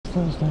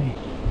Thursday,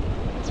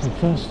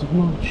 21st of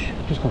March.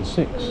 Just gone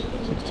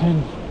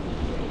 6:10.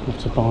 Off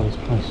to Barney's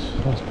place.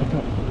 First pick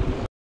up.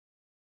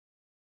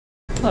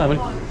 Hello,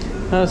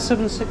 everybody.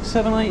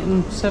 7678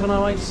 and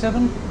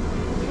 7087.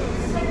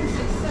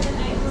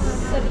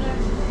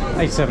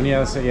 87, yeah,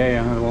 that's it.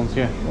 Yeah, another ones.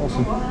 Yeah,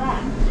 awesome.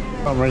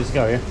 I'm ready to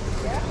go. Yeah.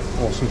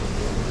 Awesome.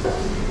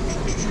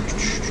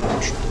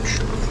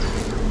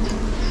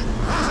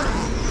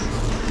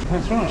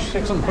 Thanks very much.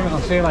 Excellent. Brilliant.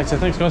 I'll see you later.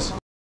 Thanks, guys.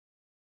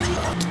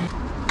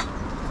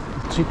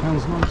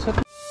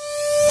 £2.97.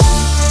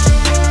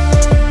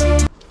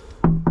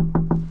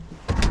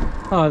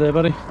 Hi there,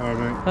 buddy. Hello,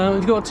 mate.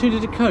 We've got a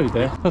 2-digit code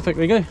there. Perfect.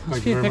 There you go.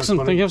 Thank you very Excellent.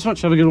 much, Thank you ever so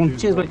much. Have a good one.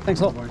 Cheers, mate. Thanks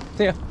a lot. Bye.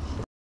 See ya.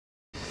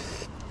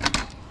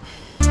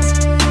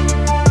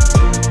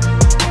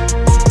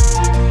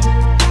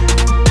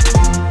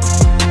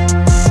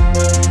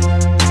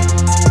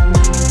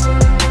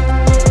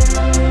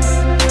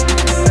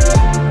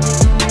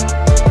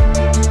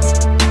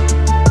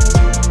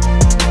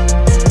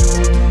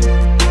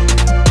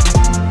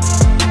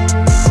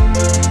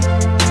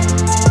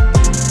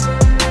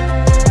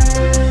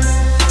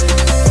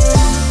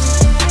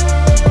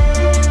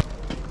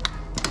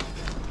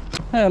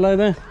 Hello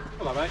there.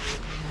 Hello, mate.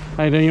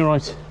 How you doing? You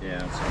alright? Yeah,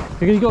 that's all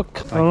right. You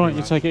got... Alright,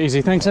 you take it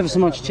easy. Thanks ever so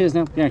much. Cheers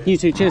now. Yeah, you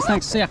too. Cheers.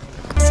 Thanks. See ya.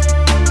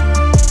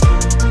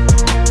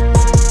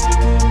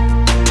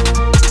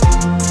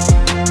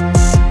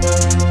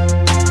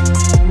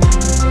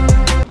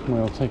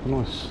 We'll take a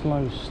nice,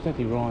 slow,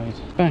 steady ride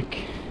back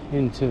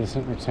into the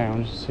centre of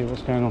town just to see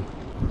what's going on.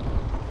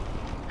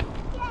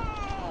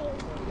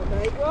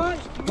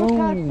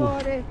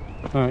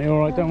 Alright, you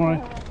alright? Don't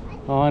worry.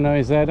 Oh, I know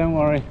he's there. Don't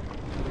worry.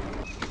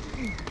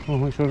 I'll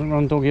make sure I don't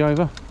run doggy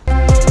over.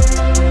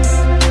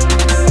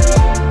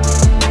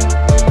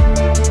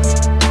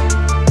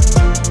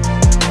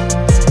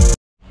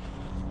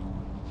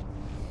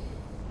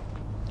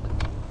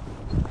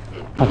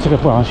 I took a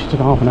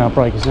half an hour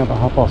break. It's now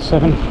about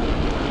 7:30,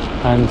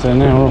 and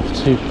now we're off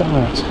to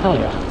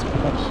Italia to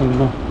pick up some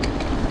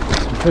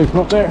food from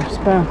up there. It's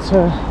about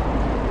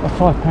a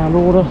 £5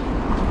 order.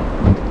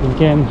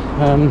 Again,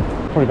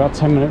 probably about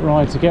a 10-minute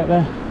ride to get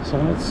there. So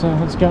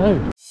let's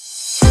go.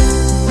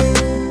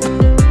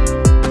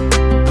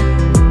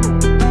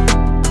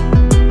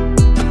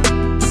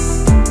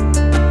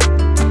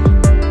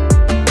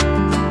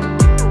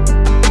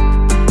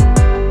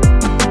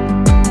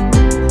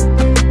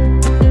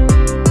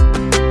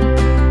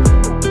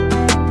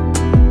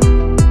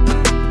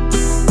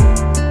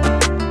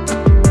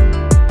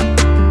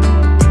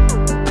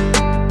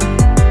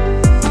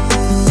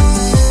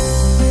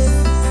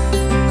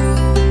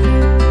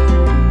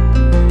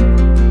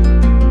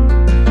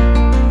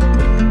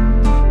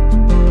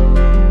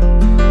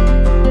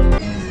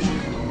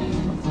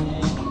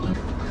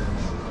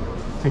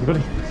 Thank you,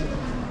 buddy.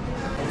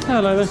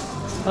 Hello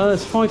there.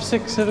 It's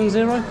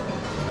 5670.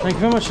 Thank you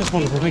very much. That's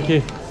wonderful. Thank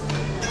you.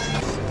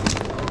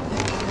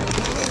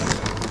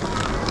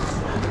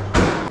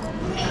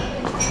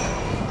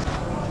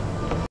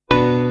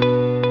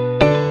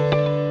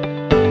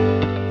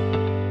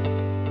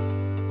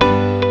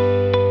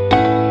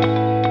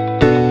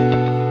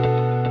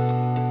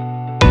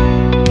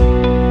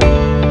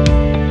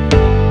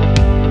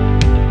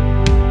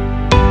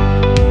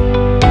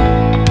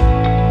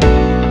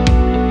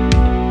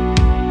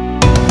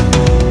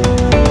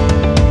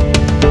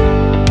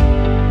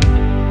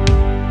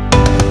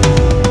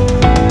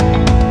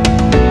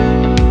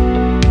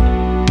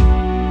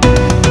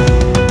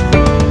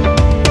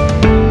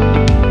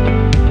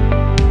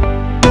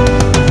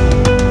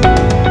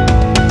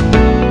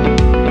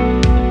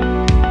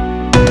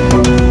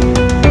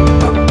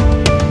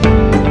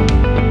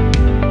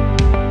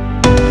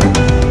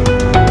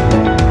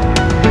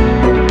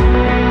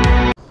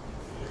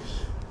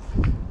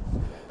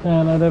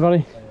 Hello there,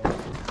 buddy.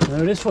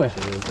 There it is for you.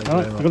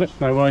 Alright, I got it.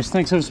 No worries.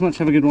 Thanks ever so much.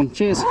 Have a good one.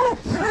 Cheers.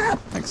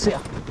 Thanks. See ya.